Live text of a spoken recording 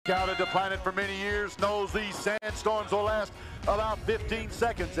scouted the planet for many years, knows these sandstorms will last about 15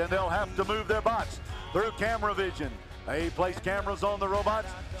 seconds and they'll have to move their bots through camera vision. They place cameras on the robots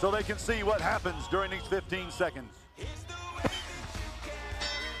so they can see what happens during these 15 seconds.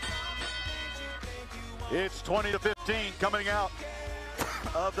 It's 20 to 15 coming out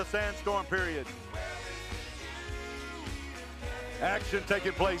of the sandstorm period. Action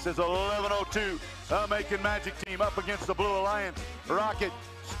taking place as 11:02, Macon Magic team up against the Blue Alliance Rocket,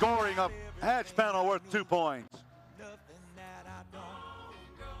 scoring a hatch panel worth 2 points.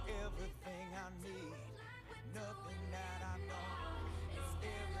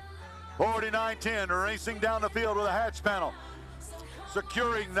 49-10 racing down the field with a hatch panel,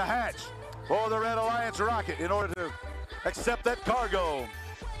 securing the hatch for the Red Alliance Rocket in order to accept that cargo.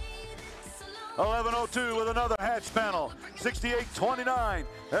 11:02 with another hatch panel. 68-29,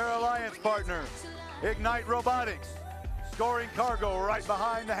 their alliance partner, Ignite Robotics, scoring cargo right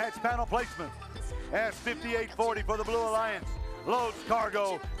behind the hatch panel placement. As 58-40 for the Blue Alliance loads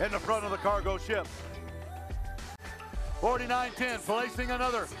cargo in the front of the cargo ship. 49-10 placing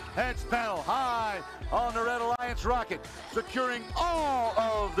another hatch panel high on the Red Alliance Rocket, securing all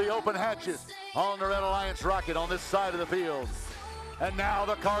of the open hatches on the Red Alliance Rocket on this side of the field. And now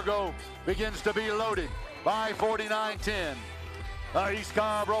the cargo begins to be loaded by 49-10. The East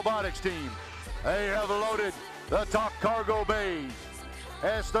Cobb Robotics team, they have loaded the top cargo bays.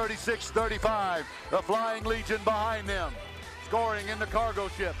 As 36-35, the Flying Legion behind them, scoring in the cargo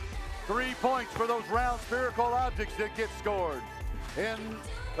ship. 3 points for those round spherical objects that get scored in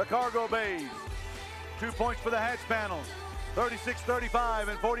the cargo bays. 2 points for the hatch panels. 36-35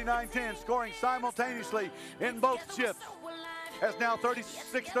 and 49-10 scoring simultaneously in both ships. As now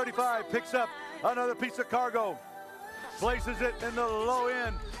 36-35 picks up another piece of cargo, places it in the low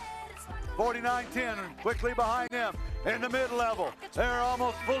end. 49-10 quickly behind them in the mid-level. They're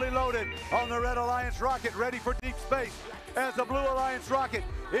almost fully loaded on the Red Alliance Rocket, ready for deep space, as the Blue Alliance Rocket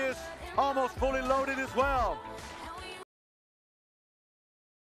is almost fully loaded as well.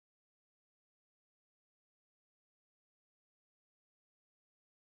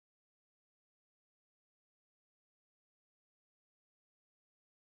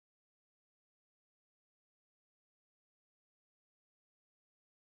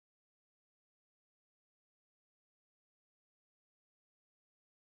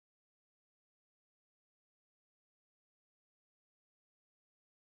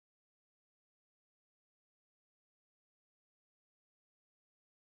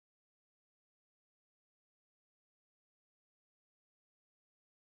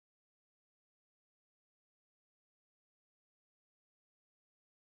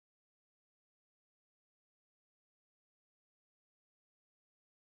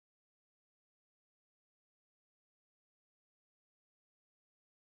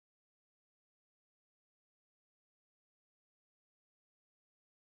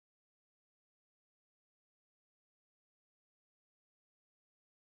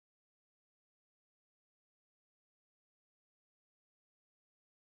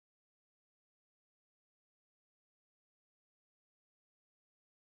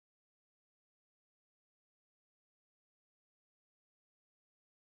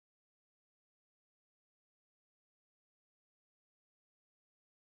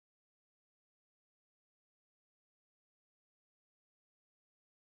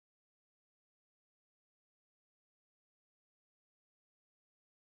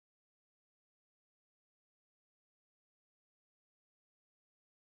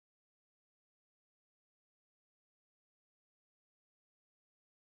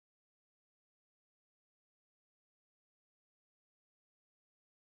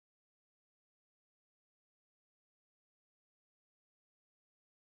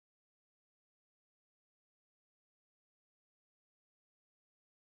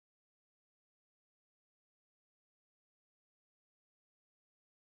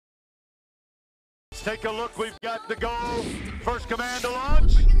 Take a look, we've got to go. First command to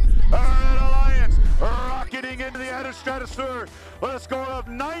launch. Red Alliance rocketing into the outer stratosphere with a score of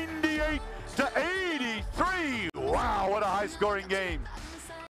 98 to 83. Wow, what a high scoring game.